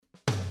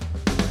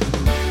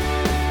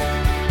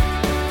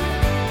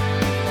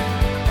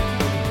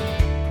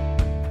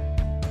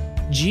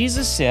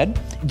Jesus said,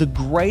 "The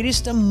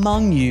greatest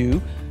among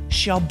you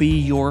shall be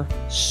your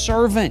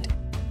servant.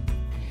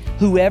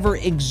 Whoever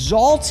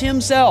exalts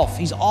himself,"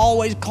 he's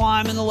always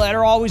climbing the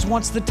ladder, always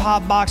wants the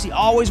top box, he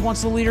always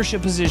wants the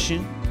leadership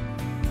position.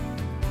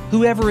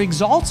 Whoever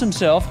exalts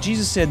himself,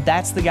 Jesus said,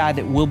 that's the guy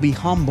that will be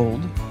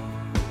humbled.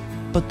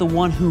 But the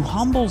one who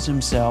humbles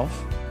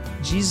himself,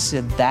 Jesus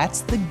said,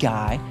 that's the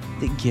guy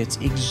that gets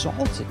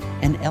exalted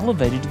and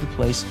elevated to the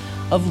place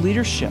of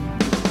leadership.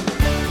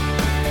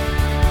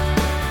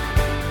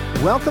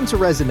 Welcome to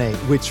Resonate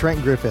with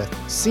Trent Griffith,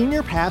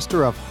 Senior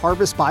Pastor of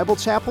Harvest Bible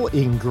Chapel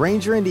in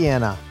Granger,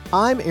 Indiana.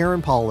 I'm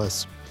Aaron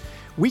Paulus.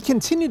 We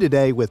continue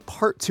today with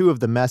part 2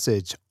 of the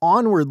message,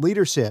 Onward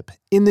Leadership,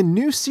 in the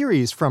new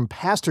series from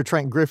Pastor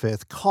Trent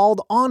Griffith called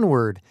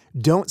Onward,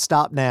 Don't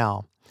Stop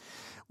Now.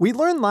 We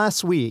learned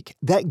last week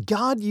that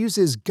God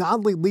uses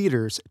godly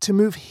leaders to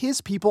move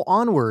His people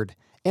onward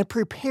and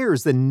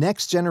prepares the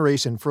next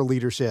generation for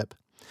leadership.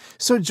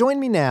 So join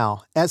me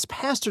now as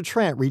Pastor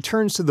Trent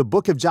returns to the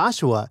book of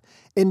Joshua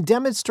and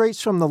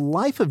demonstrates from the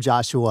life of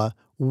Joshua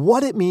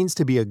what it means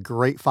to be a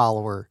great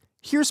follower.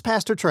 Here's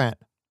Pastor Trent.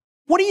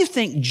 What do you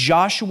think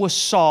Joshua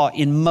saw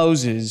in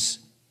Moses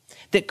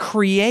that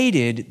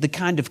created the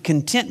kind of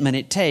contentment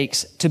it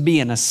takes to be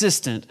an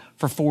assistant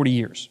for 40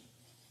 years?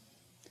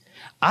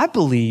 I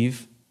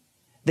believe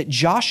that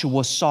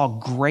Joshua saw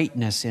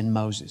greatness in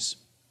Moses.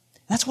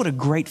 That's what a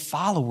great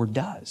follower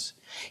does.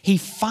 He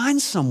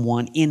finds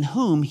someone in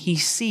whom he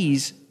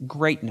sees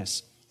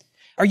greatness.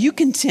 Are you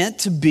content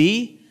to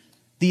be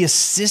the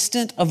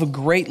assistant of a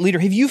great leader?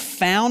 Have you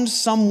found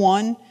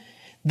someone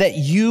that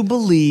you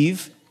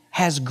believe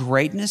has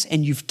greatness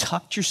and you've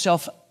tucked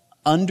yourself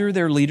under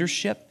their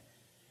leadership?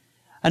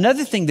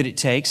 Another thing that it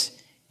takes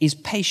is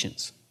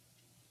patience.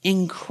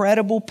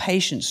 Incredible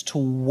patience to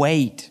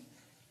wait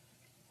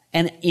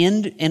and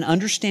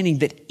understanding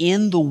that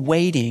in the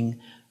waiting,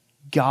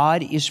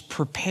 God is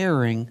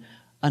preparing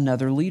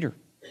another leader.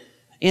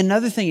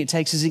 Another thing it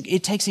takes is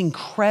it takes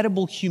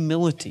incredible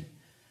humility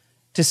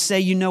to say,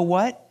 you know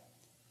what?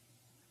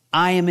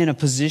 I am in a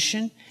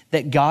position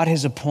that God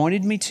has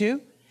appointed me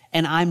to,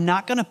 and I'm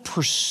not going to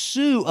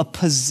pursue a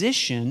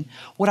position.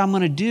 What I'm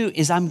going to do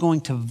is I'm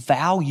going to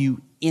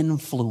value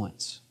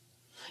influence.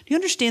 Do you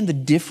understand the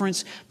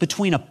difference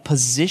between a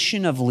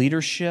position of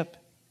leadership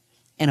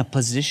and a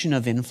position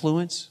of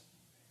influence?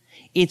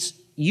 It's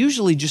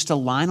usually just a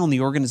line on the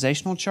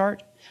organizational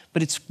chart,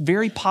 but it's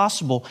very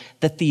possible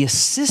that the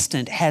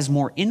assistant has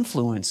more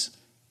influence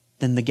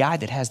than the guy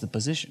that has the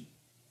position.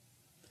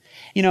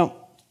 You know,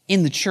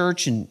 in the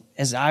church, and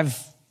as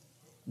I've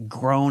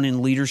grown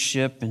in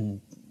leadership and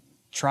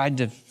tried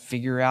to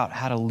figure out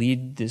how to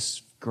lead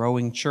this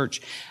growing church,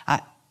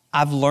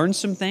 I've learned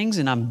some things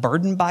and I'm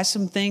burdened by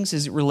some things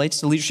as it relates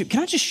to leadership.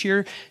 Can I just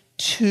share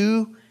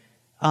 2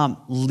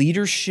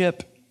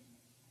 leadership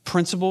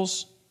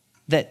principles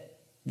that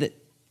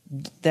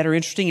are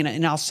interesting?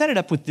 And I'll set it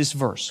up with this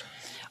verse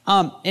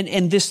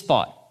and this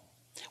thought.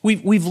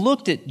 We've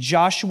looked at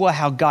Joshua,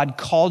 how God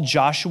called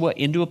Joshua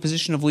into a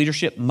position of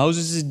leadership.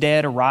 Moses is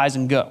dead, arise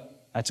and go.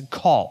 That's a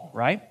call,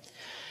 right?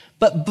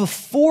 But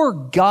before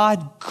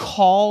God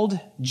called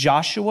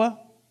Joshua,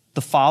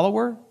 the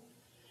follower,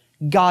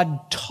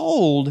 God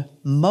told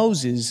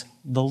Moses,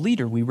 the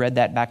leader. We read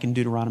that back in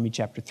Deuteronomy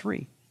chapter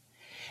 3.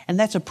 And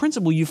that's a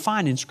principle you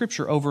find in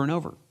Scripture over and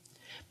over.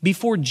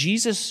 Before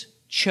Jesus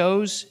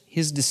chose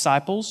His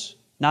disciples,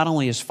 not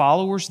only as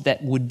followers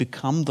that would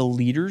become the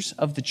leaders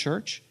of the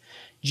church,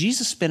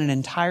 Jesus spent an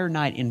entire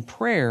night in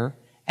prayer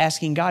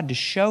asking God to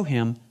show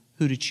Him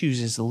who to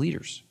choose as the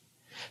leaders.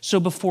 So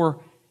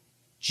before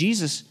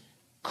Jesus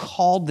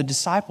called the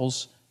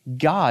disciples,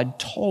 God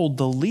told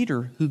the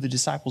leader who the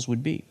disciples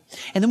would be.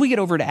 And then we get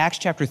over to Acts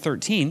chapter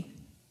 13.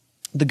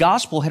 The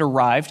gospel had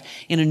arrived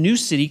in a new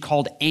city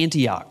called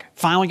Antioch.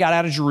 Finally got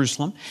out of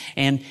Jerusalem,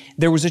 and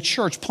there was a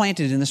church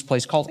planted in this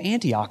place called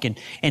Antioch,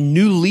 and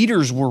new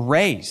leaders were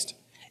raised.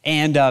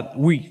 And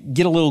we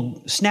get a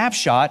little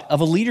snapshot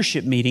of a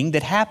leadership meeting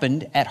that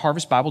happened at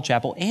Harvest Bible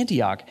Chapel,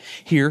 Antioch,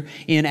 here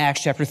in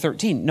Acts chapter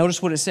 13. Notice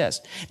what it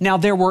says. Now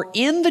there were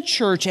in the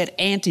church at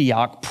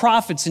Antioch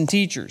prophets and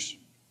teachers.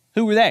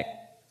 Who were they?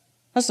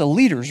 That's the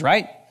leaders,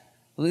 right?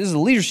 This is a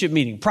leadership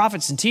meeting,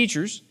 prophets and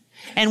teachers.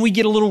 And we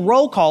get a little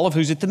roll call of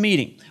who's at the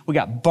meeting. We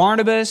got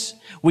Barnabas,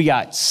 we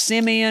got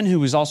Simeon, who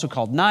was also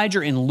called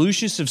Niger, and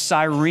Lucius of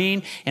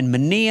Cyrene, and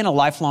Manaen, a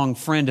lifelong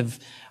friend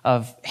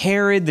of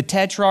Herod, the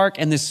Tetrarch,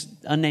 and this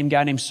unnamed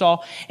guy named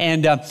Saul.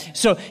 And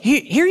so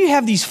here you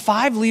have these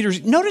 5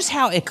 leaders. Notice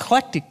how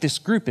eclectic this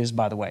group is,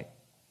 by the way.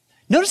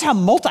 Notice how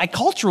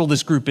multicultural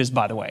this group is,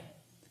 by the way.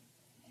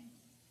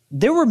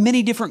 There were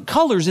many different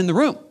colors in the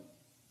room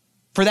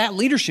for that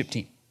leadership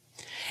team.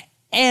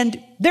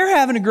 And they're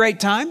having a great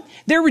time.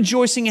 They're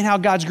rejoicing in how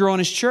God's growing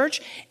His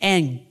church.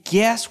 And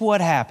guess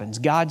what happens?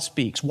 God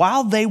speaks.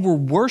 While they were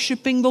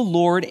worshiping the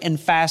Lord and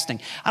fasting.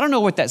 I don't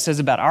know what that says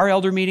about our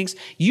elder meetings.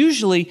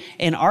 Usually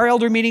in our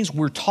elder meetings,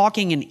 we're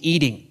talking and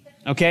eating.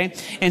 Okay?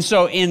 And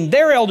so in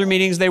their elder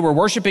meetings, they were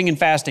worshiping and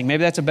fasting.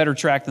 Maybe that's a better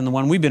track than the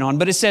one we've been on.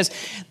 But it says,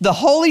 the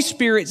Holy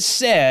Spirit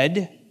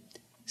said,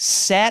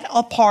 set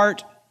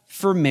apart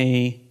for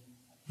me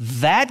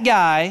that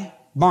guy,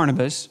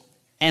 Barnabas,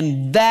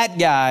 and that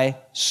guy,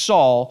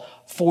 Saul,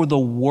 for the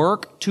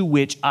work to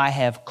which I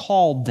have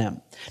called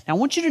them. Now, I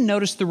want you to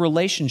notice the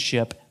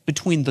relationship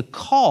between the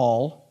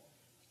call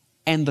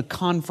and the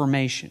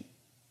confirmation.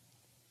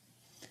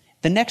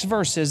 The next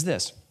verse says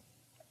this: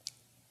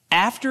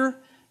 after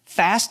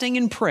fasting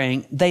and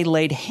praying, they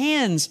laid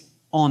hands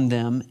on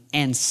them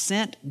and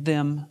sent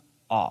them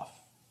off.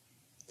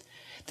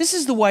 This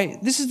is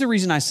the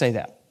reason I say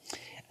that.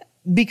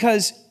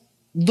 Because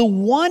the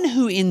one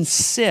who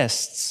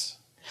insists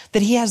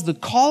that he has the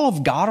call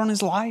of God on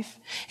his life,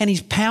 and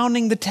he's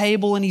pounding the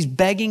table and he's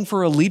begging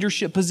for a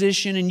leadership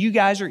position, and you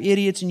guys are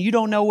idiots and you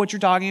don't know what you're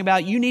talking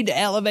about. You need to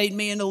elevate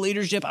me into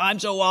leadership. I'm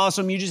so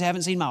awesome. You just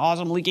haven't seen my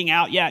awesome leaking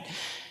out yet.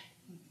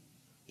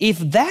 If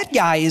that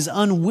guy is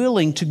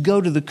unwilling to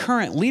go to the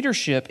current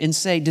leadership and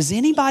say, does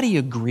anybody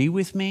agree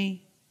with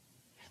me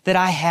that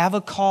I have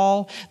a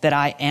call, that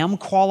I am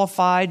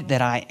qualified,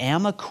 that I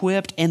am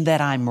equipped, and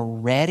that I'm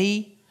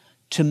ready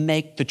to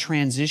make the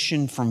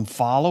transition from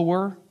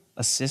follower,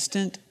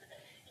 assistant,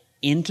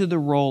 into the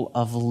role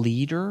of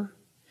leader?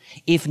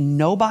 If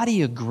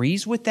nobody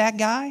agrees with that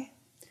guy,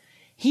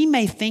 he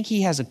may think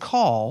he has a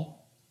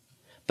call,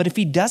 but if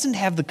he doesn't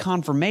have the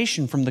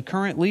confirmation from the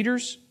current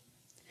leaders,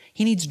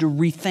 he needs to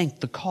rethink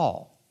the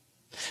call.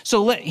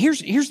 So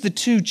here's the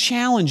two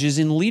challenges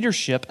in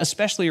leadership,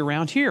 especially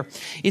around here.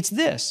 It's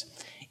this.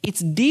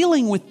 It's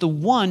dealing with the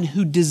one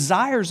who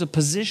desires a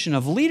position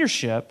of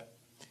leadership,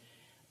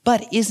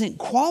 but isn't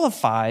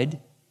qualified,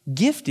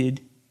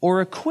 gifted,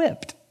 or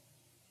equipped.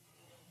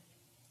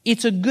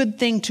 It's a good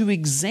thing to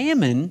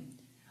examine,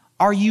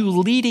 are you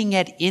leading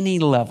at any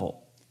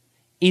level?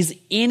 Is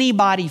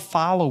anybody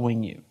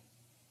following you?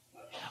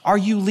 Are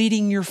you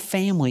leading your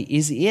family?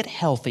 Is it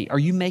healthy? Are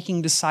you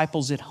making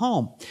disciples at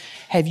home?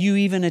 Have you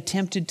even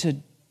attempted to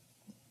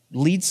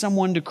lead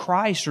someone to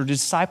Christ or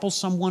disciple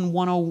someone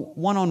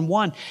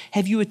one-on-one?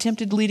 Have you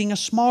attempted leading a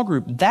small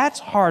group? That's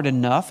hard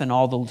enough, and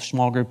all the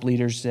small group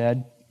leaders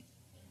said,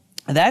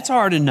 that's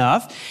hard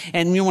enough,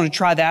 and you want to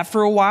try that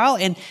for a while.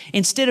 And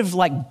instead of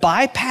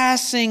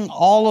bypassing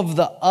all of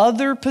the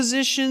other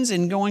positions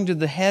and going to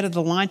the head of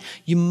the line,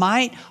 you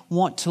might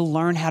want to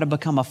learn how to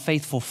become a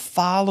faithful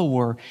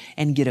follower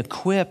and get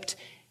equipped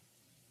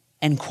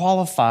and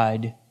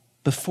qualified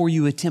before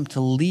you attempt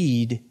to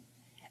lead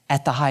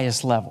at the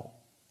highest level.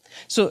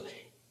 So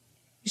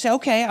you say,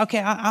 okay,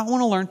 I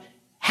want to learn.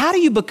 How do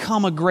you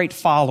become a great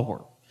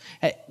follower?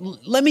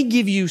 Let me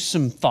give you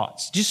some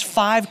thoughts, just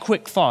 5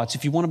 quick thoughts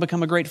if you want to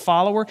become a great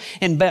follower.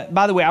 And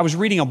by the way, I was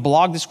reading a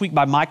blog this week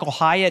by Michael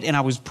Hyatt, and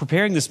I was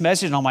preparing this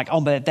message, and I'm like,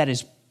 oh, but that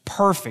is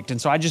perfect. And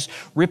so I just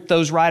ripped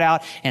those right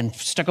out and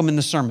stuck them in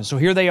the sermon. So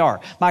here they are.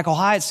 Michael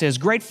Hyatt says,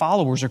 great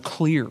followers are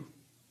clear.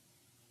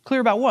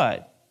 Clear about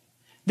what?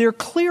 They're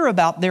clear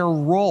about their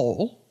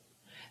role.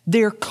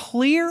 They're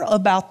clear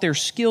about their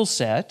skill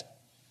set.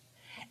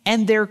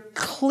 And they're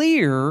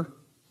clear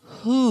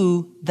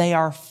who they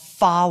are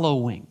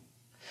following.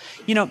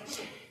 You know,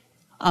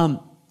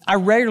 I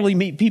regularly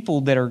meet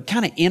people that are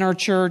kind of in our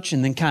church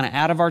and then kind of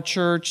out of our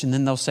church. And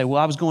then they'll say,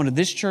 well, I was going to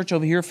this church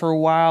over here for a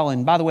while.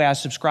 And by the way, I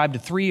subscribed to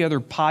 3 other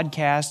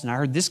podcasts, and I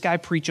heard this guy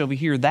preach over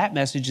here, that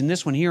message, and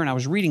this one here. And I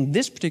was reading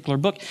this particular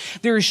book.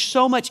 There is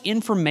so much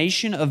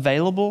information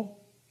available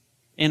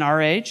in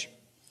our age.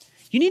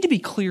 You need to be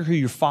clear who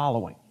you're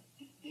following.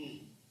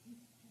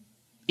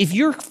 If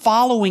you're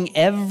following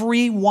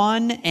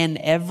everyone and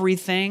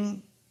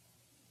everything,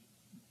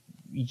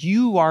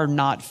 you are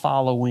not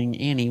following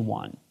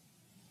anyone.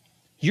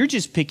 You're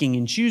just picking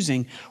and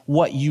choosing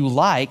what you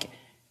like,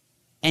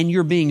 and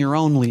you're being your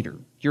own leader.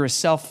 You're a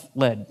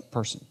self-led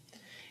person.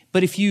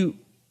 But if you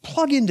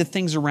plug into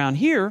things around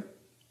here,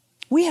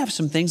 we have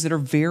some things that are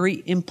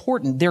very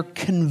important. They're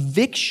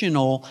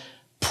convictional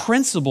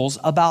principles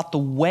about the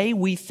way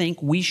we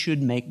think we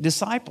should make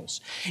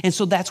disciples. And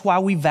so that's why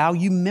we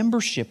value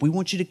membership. We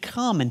want you to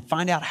come and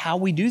find out how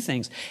we do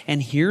things.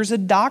 And here's a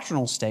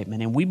doctrinal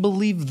statement, and we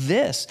believe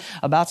this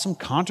about some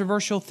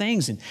controversial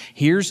things. And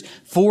here's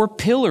 4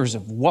 pillars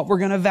of what we're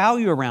going to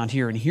value around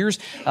here. And here's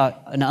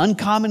an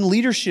uncommon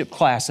leadership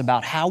class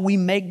about how we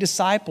make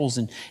disciples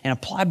and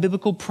apply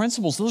biblical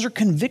principles. Those are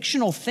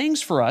convictional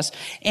things for us.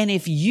 And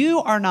if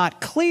you are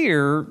not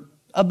clear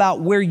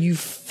about where you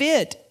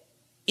fit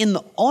in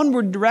the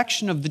onward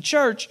direction of the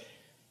church,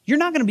 you're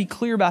not going to be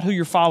clear about who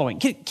you're following.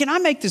 Can I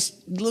make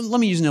this? Let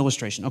me use an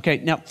illustration. Okay,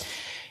 now,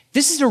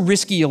 this is a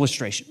risky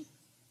illustration.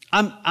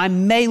 I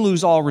may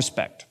lose all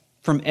respect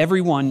from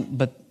everyone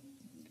but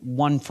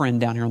one friend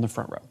down here on the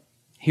front row.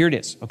 Here it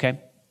is,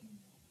 okay?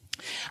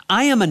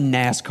 I am a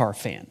NASCAR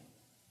fan.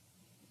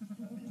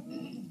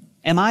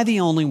 Am I the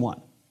only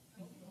one?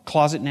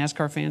 Closet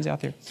NASCAR fans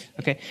out there?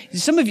 Okay.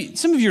 Some of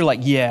you are like,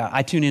 yeah,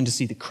 I tune in to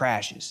see the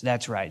crashes.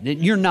 That's right.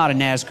 You're not a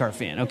NASCAR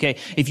fan, okay?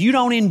 If you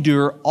don't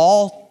endure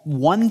all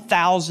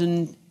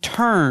 1,000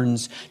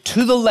 turns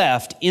to the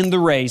left in the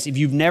race, if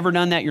you've never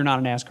done that, you're not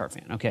a NASCAR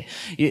fan, okay?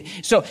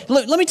 So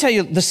let me tell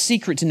you the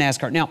secret to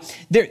NASCAR. Now,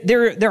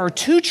 there are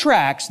 2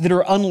 tracks that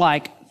are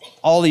unlike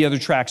all the other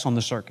tracks on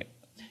the circuit.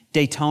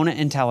 Daytona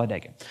and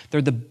Talladega.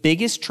 They're the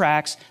biggest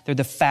tracks, they're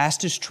the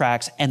fastest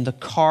tracks, and the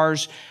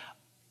cars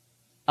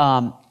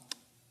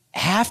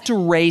have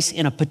to race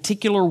in a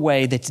particular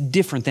way that's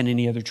different than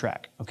any other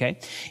track, okay?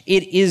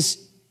 It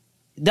is,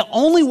 the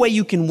only way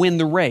you can win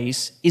the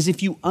race is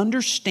if you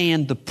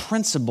understand the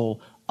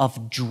principle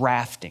of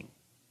drafting.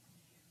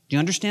 Do you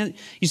understand?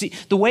 You see,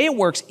 the way it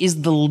works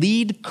is the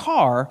lead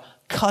car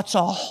cuts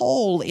a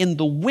hole in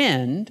the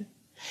wind,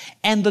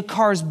 and the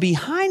cars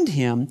behind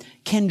him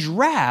can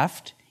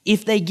draft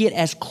if they get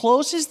as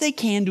close as they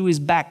can to his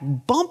back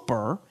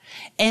bumper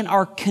and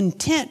are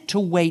content to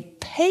wait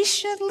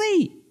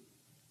patiently,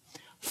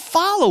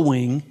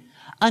 following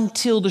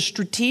until the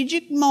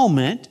strategic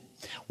moment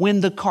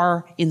when the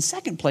car in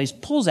second place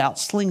pulls out,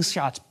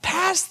 slingshots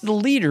past the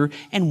leader,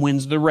 and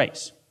wins the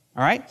race.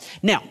 All right?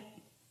 Now,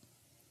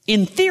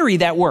 in theory,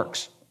 that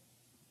works.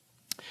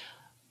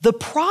 The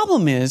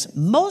problem is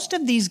most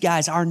of these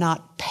guys are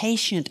not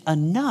patient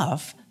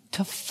enough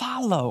to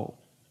follow.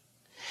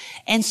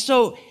 And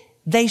so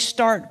they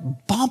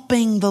start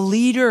bumping the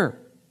leader.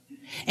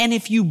 And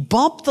if you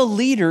bump the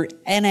leader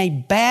in a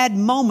bad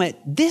moment,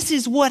 this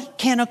is what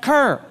can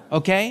occur,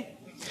 okay?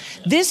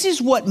 This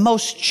is what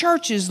most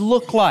churches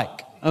look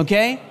like,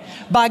 okay?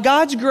 By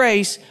God's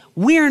grace,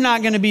 we are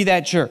not going to be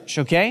that church,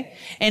 okay?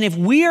 And if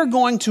we are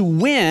going to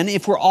win,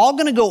 if we're all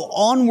going to go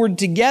onward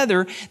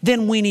together,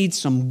 then we need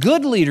some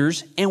good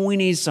leaders and we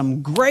need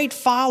some great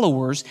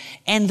followers.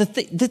 And the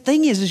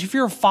thing is if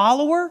you're a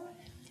follower,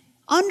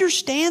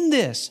 understand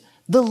this.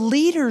 The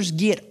leaders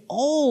get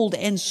old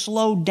and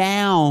slow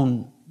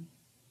down.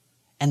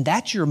 And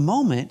that's your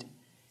moment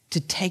to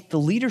take the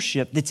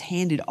leadership that's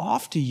handed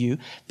off to you,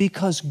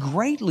 because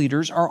great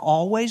leaders are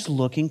always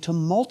looking to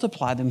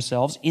multiply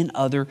themselves in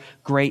other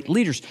great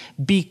leaders.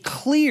 Be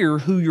clear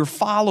who you're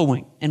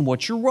following and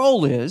what your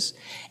role is,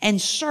 and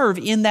serve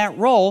in that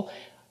role.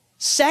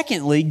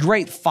 Secondly,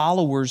 great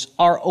followers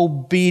are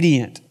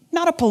obedient.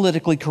 Not a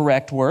politically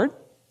correct word,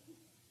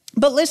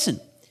 but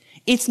listen,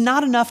 it's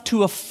not enough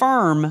to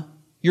affirm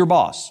your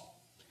boss.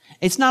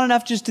 It's not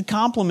enough just to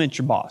compliment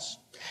your boss.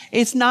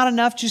 It's not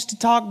enough just to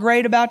talk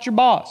great about your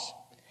boss.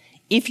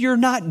 If you're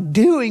not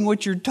doing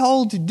what you're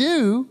told to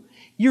do,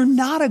 you're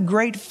not a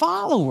great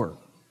follower.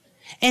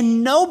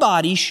 And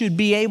nobody should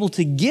be able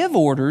to give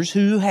orders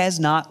who has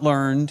not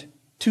learned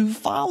to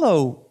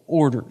follow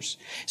orders.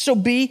 So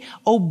be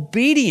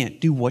obedient.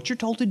 Do what you're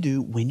told to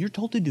do when you're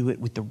told to do it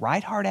with the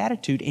right heart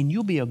attitude, and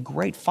you'll be a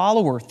great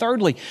follower.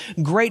 Thirdly,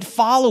 great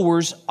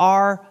followers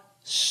are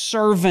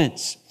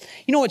servants.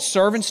 You know what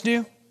servants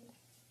do?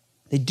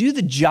 They do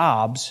the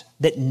jobs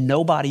that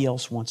nobody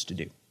else wants to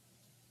do.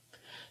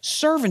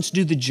 Servants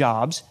do the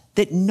jobs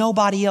that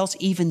nobody else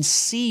even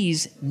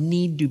sees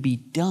need to be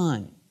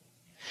done.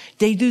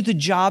 They do the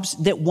jobs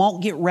that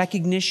won't get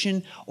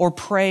recognition or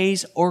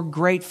praise or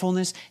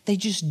gratefulness. They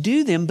just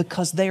do them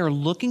because they are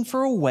looking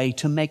for a way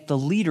to make the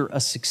leader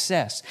a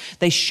success.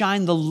 They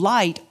shine the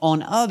light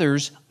on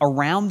others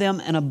around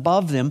them and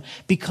above them,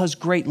 because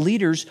great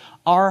leaders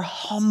are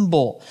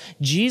humble.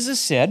 Jesus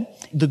said,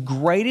 "The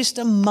greatest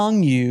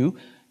among you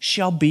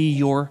shall be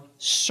your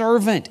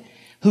servant.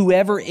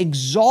 Whoever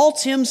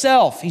exalts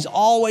himself," he's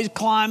always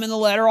climbing the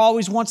ladder,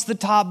 always wants the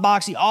top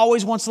box, he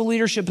always wants the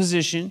leadership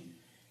position.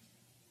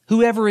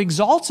 Whoever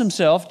exalts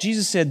himself,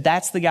 Jesus said,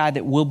 that's the guy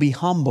that will be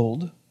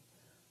humbled.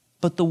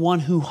 But the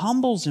one who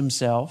humbles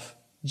himself,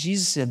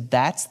 Jesus said,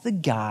 that's the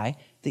guy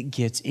that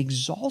gets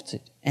exalted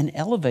and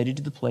elevated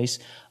to the place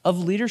of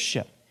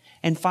leadership.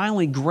 And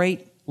finally,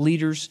 great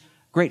leaders,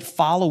 great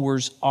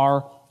followers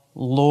are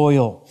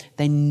loyal.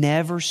 They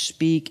never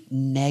speak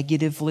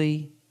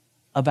negatively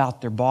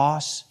about their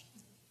boss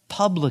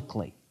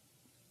publicly.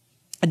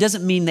 It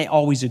doesn't mean they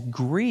always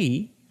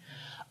agree.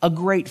 A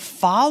great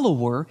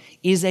follower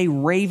is a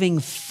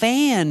raving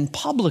fan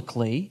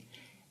publicly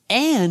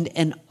and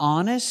an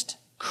honest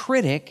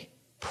critic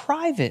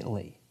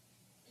privately,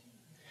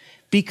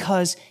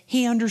 because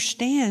he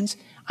understands,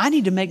 I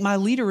need to make my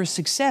leader a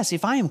success.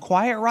 If I am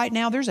quiet right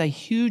now, there's a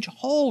huge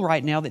hole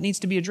right now that needs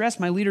to be addressed.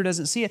 My leader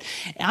doesn't see it.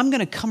 I'm going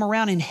to come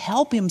around and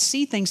help him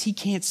see things he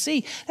can't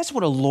see. That's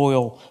what a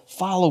loyal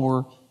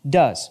follower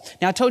does.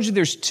 Now, I told you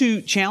there's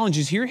two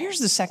challenges here. Here's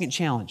the second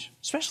challenge,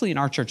 especially in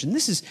our church. And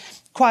this is,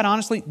 quite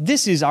honestly,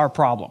 this is our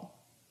problem.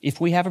 If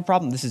we have a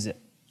problem, this is it.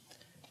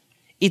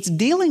 It's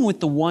dealing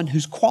with the one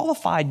who's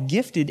qualified,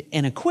 gifted,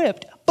 and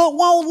equipped, but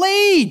won't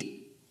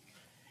lead.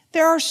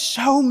 There are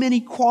so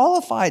many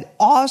qualified,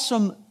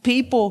 awesome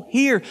people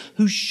here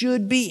who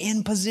should be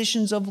in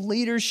positions of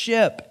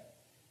leadership,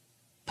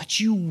 but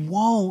you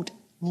won't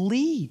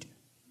lead.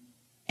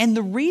 And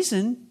the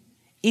reason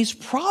is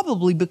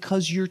probably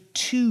because you're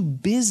too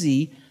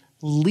busy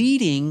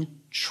leading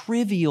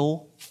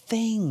trivial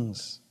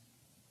things.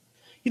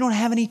 You don't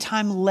have any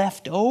time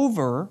left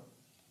over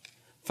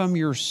from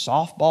your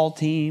softball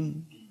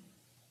team,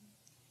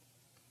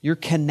 your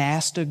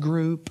canasta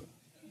group,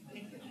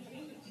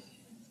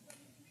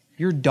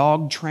 your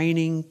dog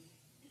training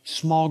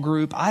small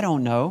group, I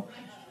don't know.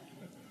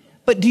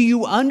 But do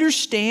you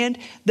understand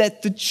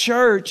that the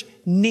church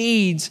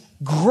needs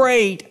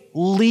great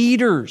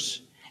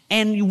leaders.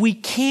 And we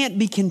can't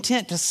be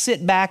content to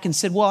sit back and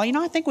say, well,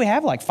 I think we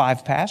have like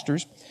 5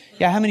 pastors.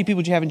 Yeah, how many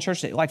people do you have in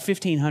church today? Like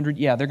 1,500.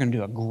 Yeah, they're going to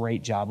do a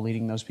great job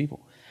leading those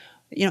people.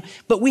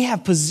 But we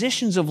have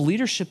positions of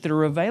leadership that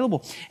are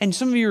available. And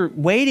some of you are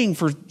waiting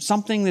for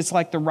something that's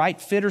like the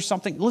right fit or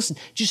something. Listen,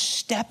 just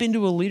step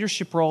into a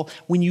leadership role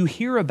when you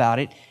hear about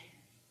it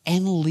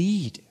and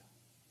lead.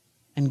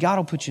 And God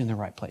will put you in the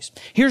right place.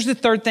 Here's the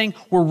third thing.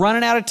 We're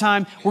running out of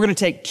time. We're going to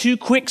take 2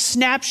 quick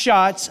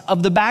snapshots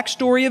of the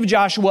backstory of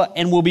Joshua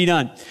and we'll be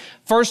done.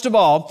 First of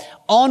all,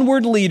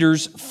 onward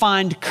leaders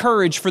find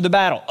courage for the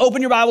battle.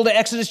 Open your Bible to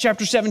Exodus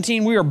chapter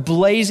 17. We are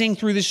blazing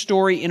through this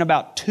story in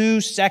about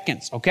 2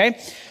 seconds, okay?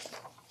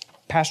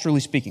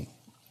 Pastorally speaking.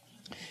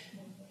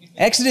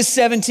 Exodus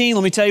 17,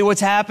 let me tell you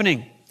what's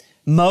happening.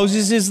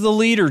 Moses is the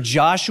leader,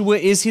 Joshua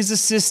is his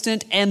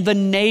assistant, and the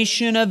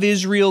nation of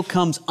Israel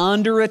comes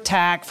under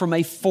attack from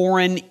a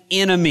foreign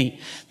enemy.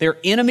 They're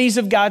enemies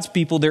of God's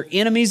people, they're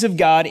enemies of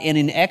God, and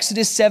in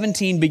Exodus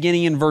 17,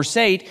 beginning in verse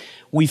 8,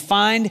 we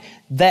find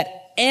that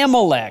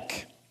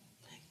Amalek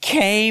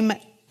came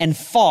and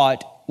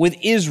fought with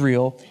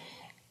Israel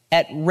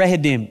at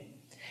Rehidim.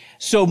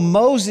 So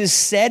Moses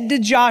said to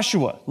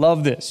Joshua,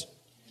 love this,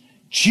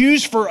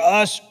 choose for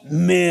us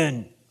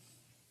men.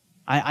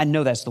 I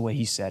know that's the way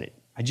he said it.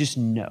 I just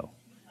know.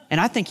 And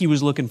I think he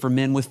was looking for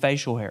men with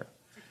facial hair.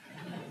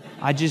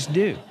 I just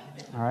do.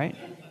 All right?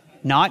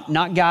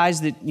 Not guys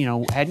that,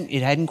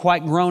 hadn't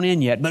quite grown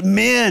in yet, but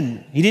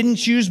men. He didn't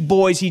choose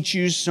boys, he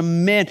chose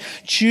some men.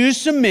 Choose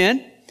some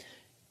men.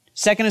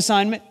 Second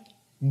assignment,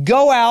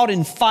 go out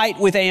and fight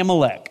with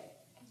Amalek.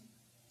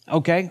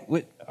 Okay?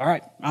 All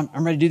right,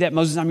 I'm ready to do that.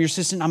 Moses, I'm your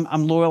assistant.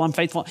 I'm loyal, I'm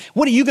faithful.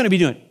 What are you going to be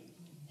doing?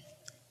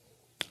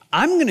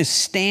 I'm going to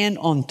stand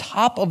on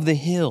top of the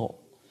hill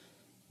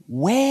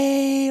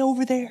way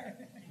over there.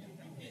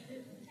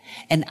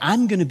 And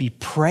I'm going to be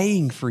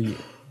praying for you.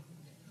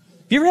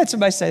 Have you ever had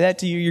somebody say that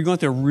to you? You're going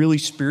through a really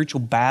spiritual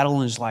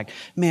battle and it's like,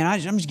 man,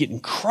 I'm just getting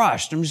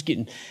crushed. I'm just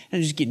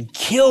getting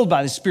killed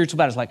by this spiritual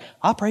battle. It's like,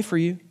 I'll pray for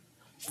you.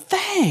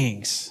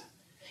 Thanks.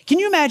 Can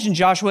you imagine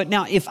Joshua?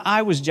 Now, if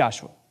I was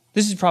Joshua,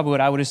 this is probably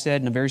what I would have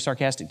said in a very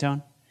sarcastic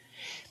tone.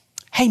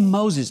 Hey,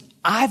 Moses,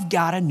 I've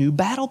got a new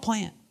battle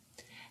plan.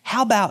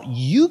 How about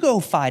you go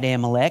fight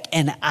Amalek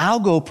and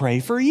I'll go pray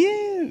for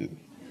you?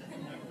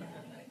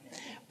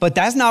 But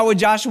that's not what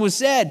Joshua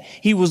said.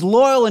 He was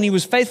loyal and he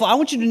was faithful. I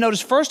want you to notice,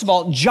 first of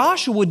all,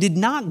 Joshua did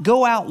not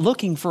go out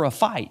looking for a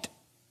fight.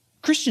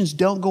 Christians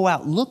don't go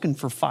out looking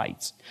for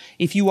fights.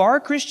 If you are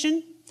a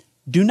Christian,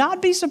 do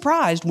not be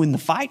surprised when the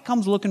fight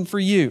comes looking for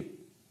you.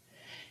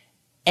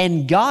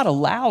 And God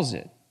allows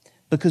it.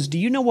 Because do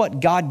you know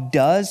what God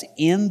does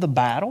in the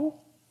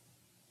battle?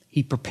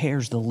 He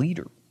prepares the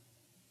leader.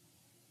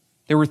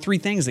 There were 3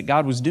 things that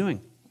God was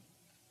doing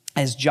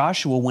as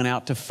Joshua went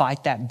out to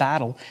fight that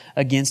battle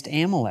against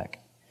Amalek.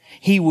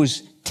 He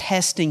was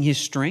testing his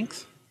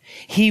strength,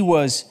 he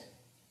was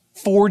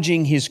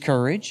forging his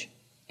courage,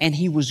 and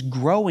he was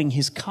growing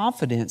his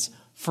confidence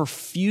for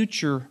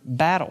future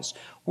battles.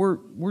 We're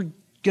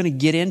going to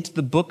get into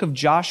the book of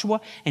Joshua,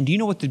 and do you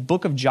know what the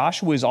book of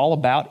Joshua is all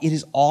about? It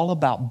is all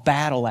about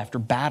battle after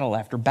battle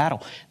after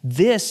battle.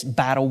 This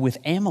battle with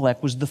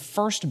Amalek was the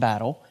first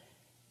battle,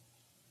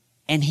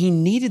 and he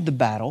needed the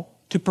battle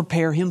to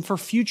prepare him for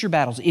future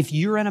battles. If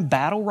you're in a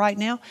battle right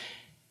now,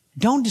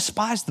 don't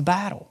despise the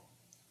battle.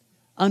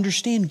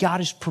 Understand God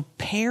is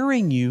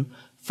preparing you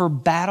for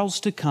battles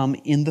to come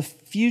in the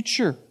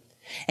future.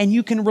 And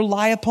you can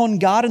rely upon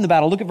God in the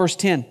battle. Look at verse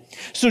 10.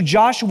 So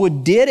Joshua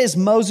did as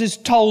Moses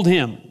told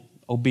him.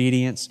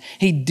 Obedience.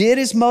 He did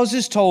as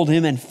Moses told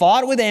him and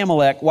fought with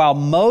Amalek while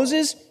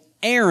Moses,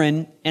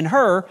 Aaron, and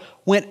Hur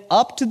went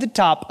up to the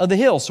top of the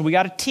hill. So we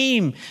got a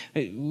team.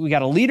 We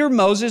got a leader,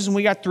 Moses, and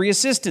we got 3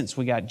 assistants.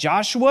 We got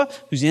Joshua,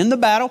 who's in the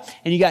battle,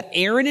 and you got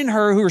Aaron and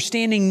Hur, who are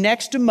standing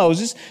next to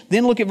Moses.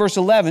 Then look at verse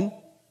 11.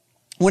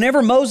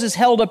 Whenever Moses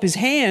held up his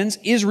hands,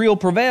 Israel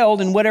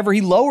prevailed, and whenever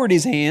he lowered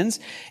his hands,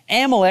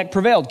 Amalek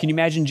prevailed. Can you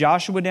imagine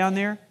Joshua down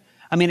there?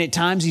 I mean, at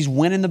times he's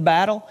winning the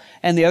battle,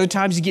 and the other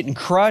times he's getting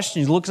crushed,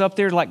 and he looks up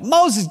there like,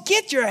 Moses,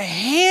 get your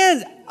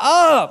hands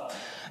up.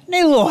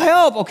 Need a little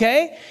help,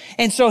 okay?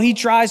 And so he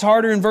tries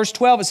harder. In verse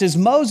 12, it says,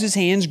 Moses'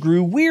 hands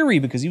grew weary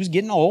because he was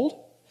getting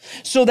old.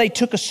 So they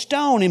took a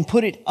stone and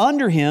put it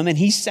under him, and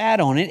he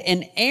sat on it,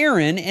 and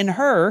Aaron and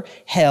Hur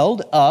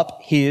held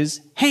up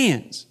his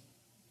hands.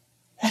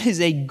 That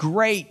is a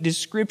great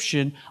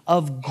description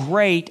of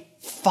great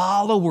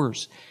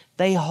followers.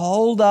 They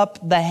hold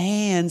up the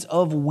hands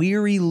of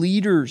weary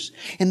leaders,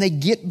 and they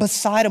get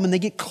beside them and they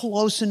get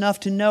close enough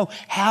to know,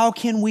 how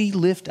can we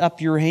lift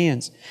up your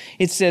hands?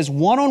 It says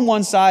one on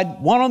one side,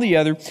 one on the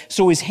other.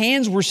 So his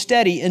hands were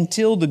steady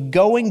until the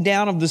going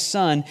down of the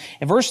sun.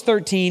 And verse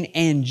 13,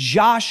 and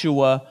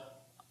Joshua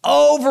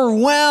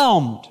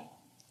overwhelmed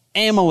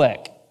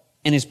Amalek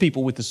and his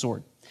people with the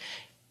sword.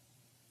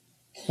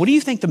 What do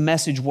you think the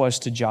message was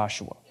to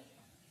Joshua?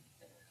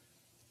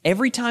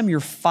 Every time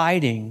you're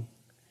fighting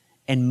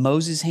and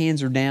Moses'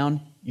 hands are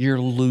down, you're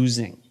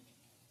losing.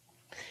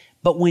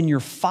 But when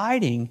you're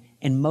fighting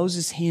and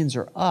Moses' hands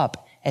are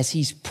up as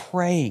he's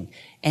praying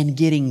and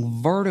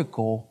getting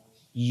vertical,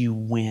 you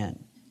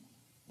win.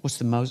 What's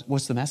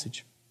the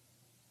message?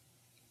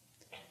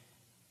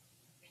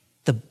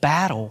 The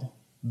battle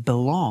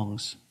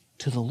belongs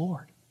to the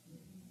Lord.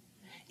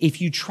 If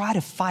you try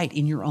to fight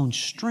in your own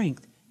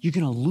strength, you're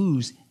going to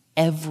lose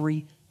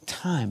every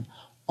time.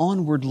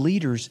 Onward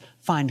leaders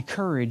find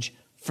courage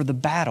for the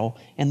battle,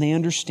 and they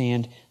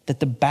understand that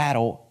the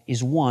battle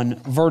is won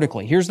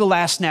vertically. Here's the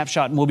last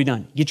snapshot and we'll be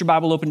done. Get your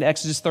Bible open to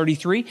Exodus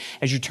 33.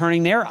 As you're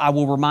turning there, I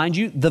will remind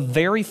you the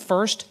very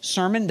first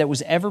sermon that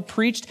was ever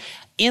preached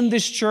in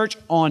this church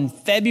on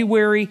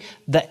February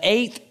the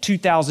 8th,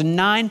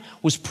 2009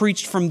 was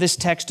preached from this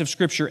text of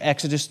Scripture,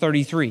 Exodus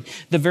 33.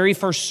 The very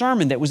first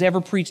sermon that was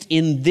ever preached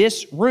in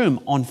this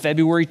room on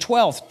February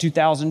 12th,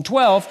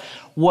 2012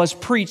 was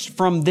preached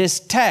from this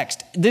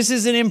text. This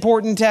is an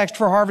important text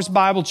for Harvest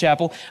Bible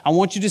Chapel. I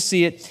want you to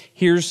see it.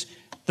 Here's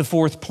the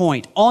fourth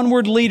point.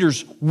 Onward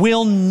leaders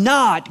will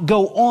not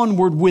go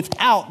onward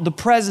without the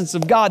presence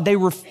of God. They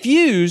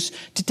refuse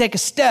to take a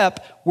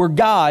step where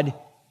God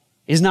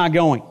is not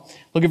going.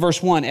 Look at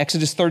verse 1,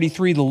 Exodus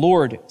 33. The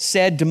Lord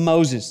said to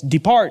Moses,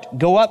 "Depart,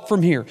 go up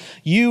from here,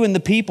 you and the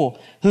people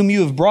whom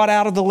you have brought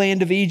out of the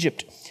land of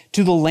Egypt,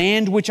 to the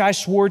land which I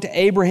swore to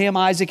Abraham,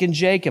 Isaac, and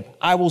Jacob.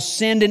 I will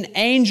send an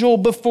angel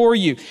before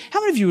you."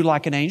 How many of you would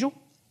like an angel?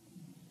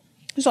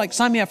 Who's like,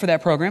 sign me up for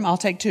that program? I'll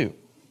take two.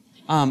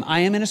 I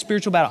am in a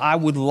spiritual battle. I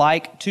would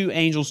like 2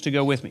 angels to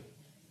go with me.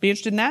 Be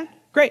interested in that?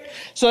 Great.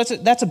 So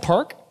that's a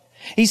perk.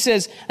 He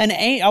says,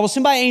 I will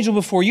send by an angel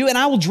before you, and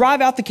I will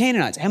drive out the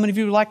Canaanites. How many of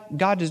you would like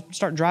God to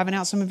start driving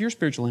out some of your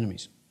spiritual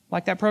enemies?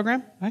 Like that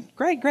program? Right?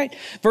 Great.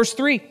 Verse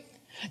 3,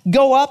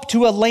 go up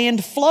to a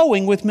land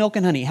flowing with milk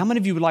and honey. How many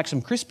of you would like some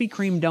Krispy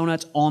Kreme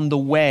donuts on the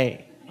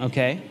way?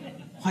 Okay.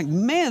 Like,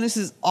 man, this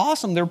is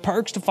awesome. There are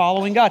perks to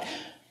following God.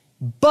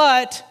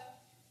 But,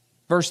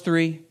 verse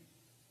 3,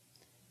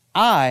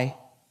 I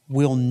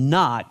will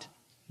not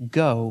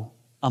go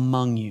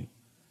among you.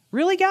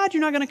 Really, God? You're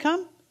not going to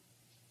come?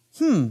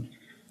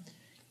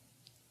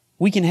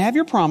 We can have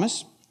your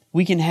promise,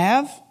 we can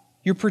have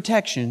your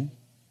protection,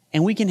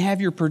 and we can have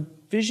your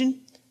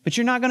provision, but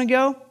you're not going to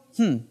go?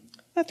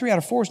 That 3 out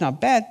of 4 is not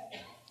bad.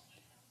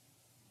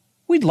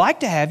 We'd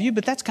like to have you,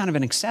 but that's kind of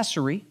an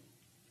accessory.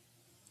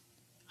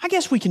 I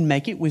guess we can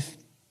make it with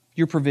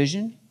your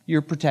provision,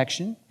 your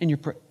protection, and your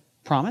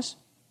promise.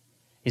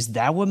 Is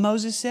that what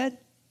Moses said?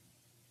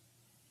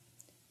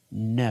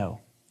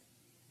 No.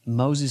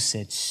 Moses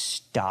said,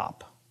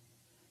 stop.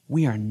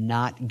 We are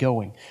not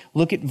going.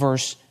 Look at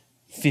verse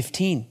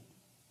 15.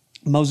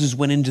 Moses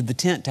went into the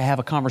tent to have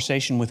a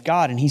conversation with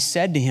God, and he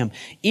said to him,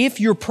 if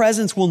your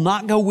presence will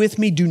not go with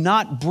me, do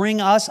not bring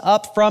us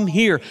up from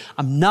here.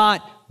 I'm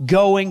not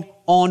going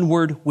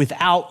onward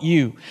without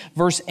you.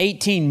 Verse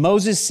 18,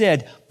 Moses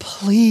said,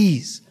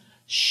 please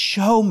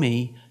show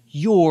me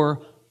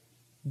your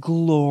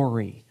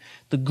glory.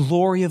 The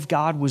glory of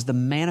God was the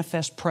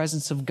manifest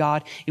presence of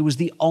God. It was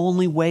the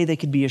only way they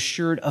could be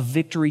assured of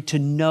victory, to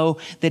know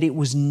that it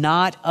was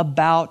not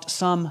about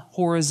some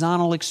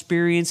horizontal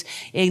experience,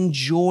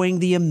 enjoying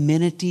the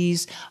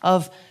amenities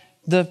of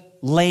the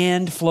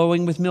land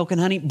flowing with milk and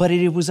honey, but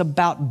it was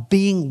about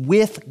being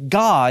with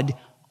God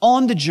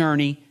on the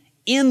journey,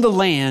 in the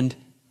land,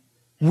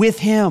 with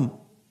Him.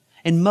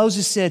 And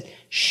Moses said,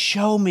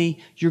 show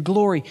me your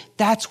glory.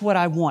 That's what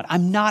I want.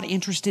 I'm not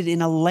interested in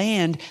a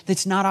land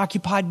that's not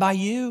occupied by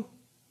you.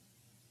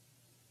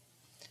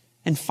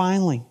 And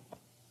finally,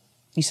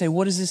 you say,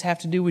 what does this have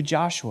to do with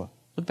Joshua?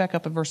 Look back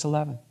up at verse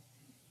 11.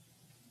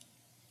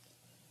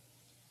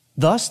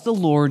 Thus the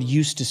Lord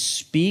used to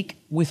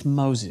speak with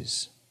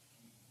Moses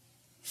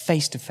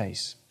face to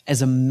face,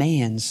 as a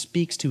man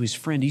speaks to his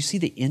friend. Do you see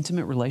the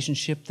intimate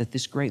relationship that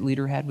this great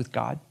leader had with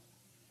God?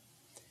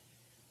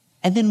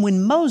 And then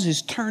when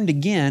Moses turned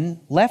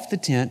again, left the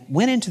tent,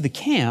 went into the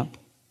camp,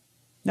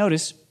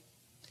 notice,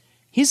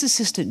 his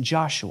assistant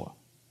Joshua,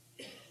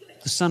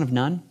 the son of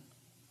Nun,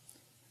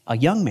 a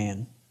young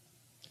man,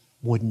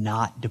 would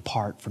not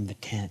depart from the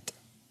tent.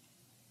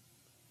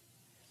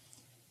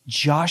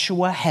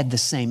 Joshua had the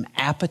same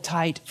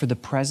appetite for the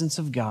presence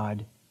of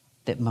God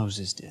that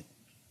Moses did.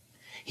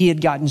 He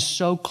had gotten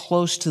so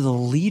close to the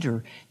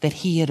leader that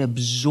he had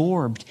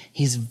absorbed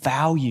his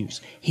values,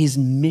 his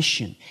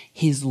mission,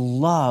 his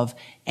love,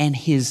 and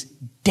his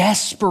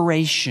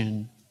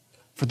desperation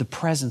for the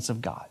presence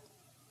of God.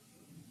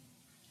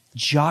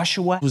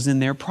 Joshua was in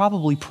there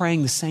probably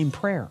praying the same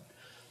prayer.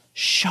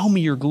 Show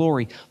me your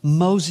glory.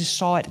 Moses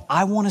saw it.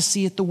 I want to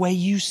see it the way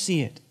you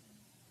see it.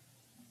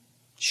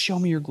 Show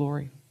me your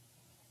glory.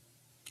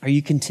 Are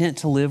you content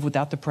to live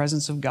without the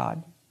presence of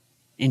God?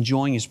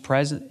 Enjoying His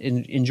presence,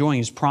 enjoying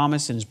His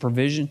promise and His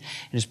provision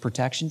and His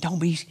protection? Don't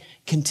be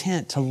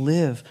content to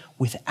live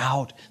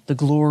without the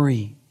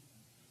glory.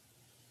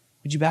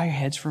 Would you bow your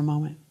heads for a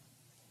moment?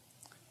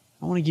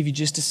 I want to give you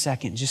just a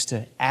second just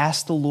to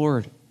ask the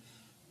Lord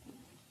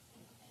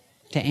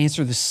to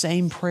answer the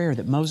same prayer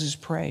that Moses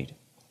prayed.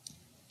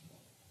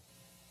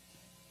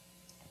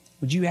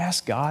 Would you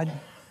ask God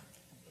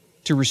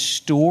to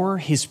restore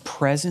His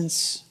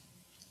presence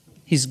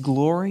His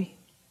glory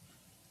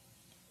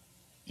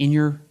in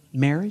your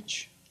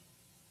marriage,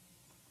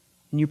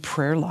 in your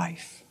prayer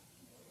life,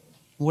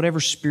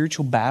 whatever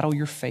spiritual battle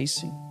you're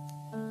facing.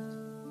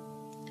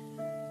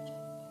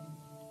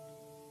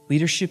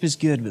 Leadership is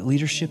good, but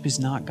leadership is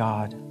not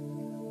God.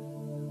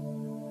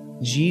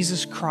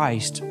 Jesus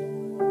Christ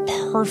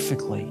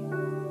perfectly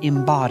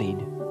embodied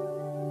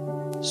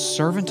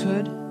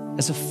servanthood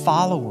as a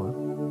follower,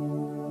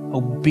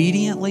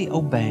 obediently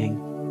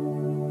obeying,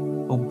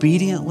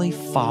 obediently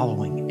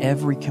following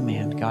every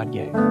command God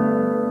gave.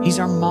 He's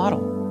our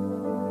model.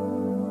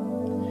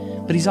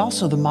 But He's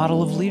also the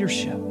model of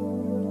leadership.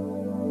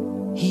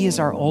 He is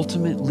our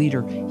ultimate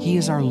leader. He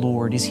is our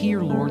Lord. Is He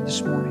your Lord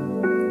this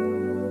morning?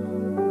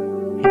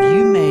 Have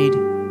you made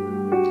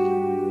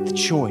the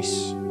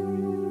choice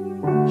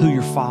who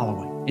you're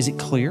following? Is it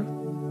clear?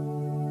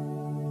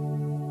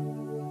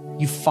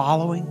 You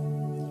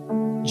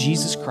following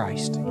Jesus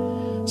Christ?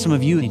 Some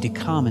of you need to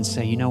come and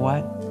say, you know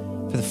what?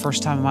 For the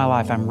first time in my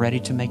life, I'm ready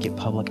to make it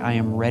public. I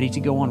am ready to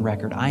go on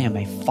record. I am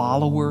a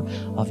follower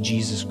of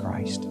Jesus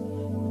Christ.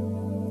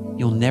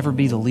 You'll never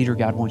be the leader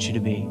God wants you to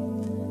be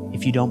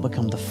if you don't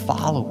become the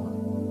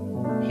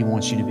follower He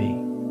wants you to be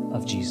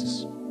of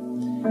Jesus.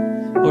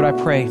 Lord, I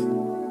pray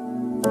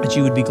that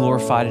You would be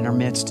glorified in our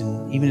midst.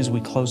 And even as we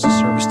close the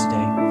service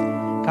today,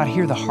 God,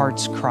 hear the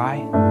heart's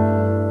cry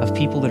of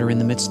people that are in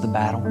the midst of the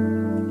battle.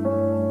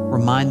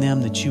 Remind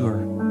them that You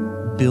are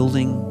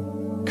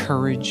building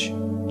courage,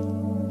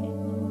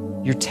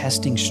 You're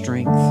testing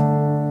strength,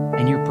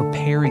 and You're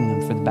preparing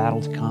them for the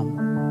battle to come.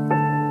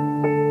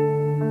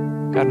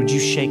 God, would You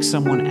shake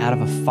someone out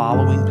of a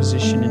following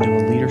position into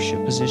a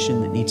leadership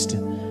position that needs to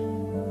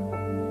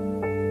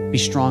be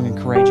strong and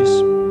courageous?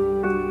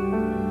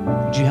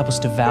 Would You help us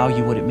to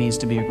value what it means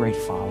to be a great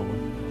follower?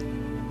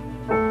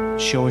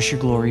 Show us Your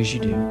glory as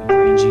You do. We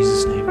pray in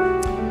Jesus' name.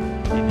 Amen.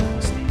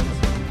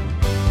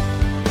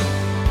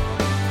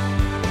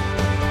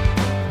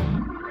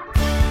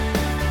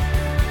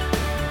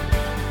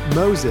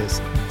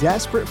 Moses,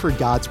 desperate for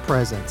God's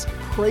presence,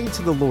 prayed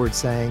to the Lord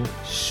saying,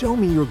 "Show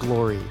me Your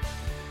glory."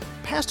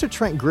 Pastor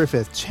Trent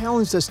Griffith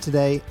challenged us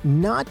today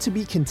not to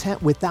be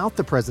content without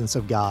the presence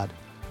of God,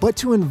 but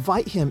to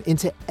invite Him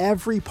into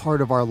every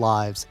part of our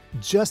lives,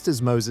 just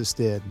as Moses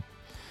did.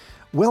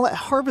 Well, at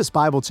Harvest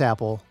Bible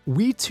Chapel,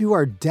 we too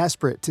are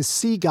desperate to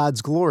see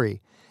God's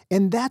glory,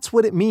 and that's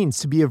what it means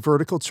to be a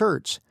vertical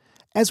church.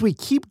 As we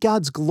keep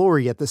God's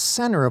glory at the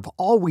center of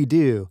all we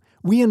do,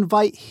 we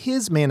invite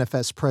His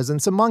manifest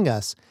presence among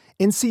us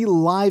and see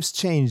lives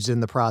changed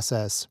in the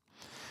process.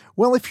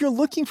 Well, if you're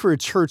looking for a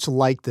church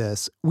like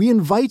this, we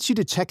invite you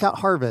to check out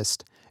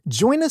Harvest.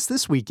 Join us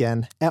this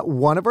weekend at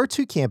one of our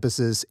 2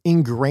 campuses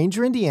in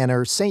Granger, Indiana,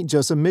 or St.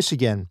 Joseph,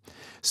 Michigan.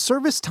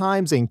 Service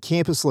times and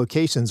campus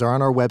locations are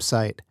on our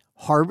website,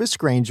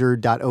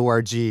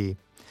 harvestgranger.org.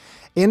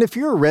 And if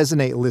you're a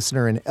Resonate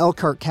listener in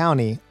Elkhart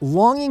County,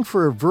 longing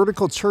for a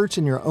vertical church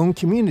in your own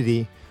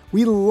community,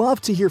 we'd love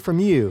to hear from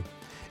you.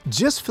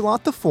 Just fill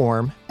out the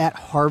form at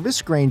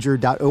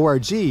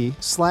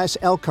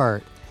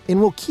harvestgranger.org/Elkhart, and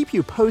we'll keep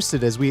you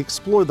posted as we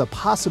explore the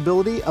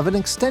possibility of an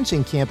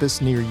extension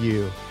campus near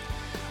you.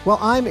 Well,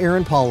 I'm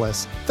Aaron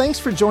Paulus. Thanks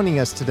for joining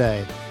us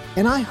today,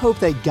 and I hope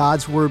that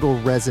God's Word will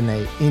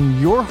resonate in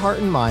your heart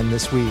and mind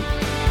this week.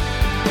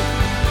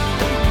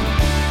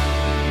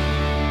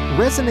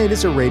 Resonate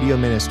is a radio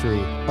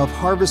ministry of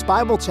Harvest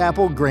Bible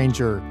Chapel,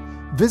 Granger.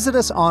 Visit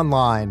us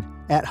online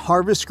at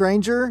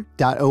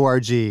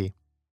harvestgranger.org.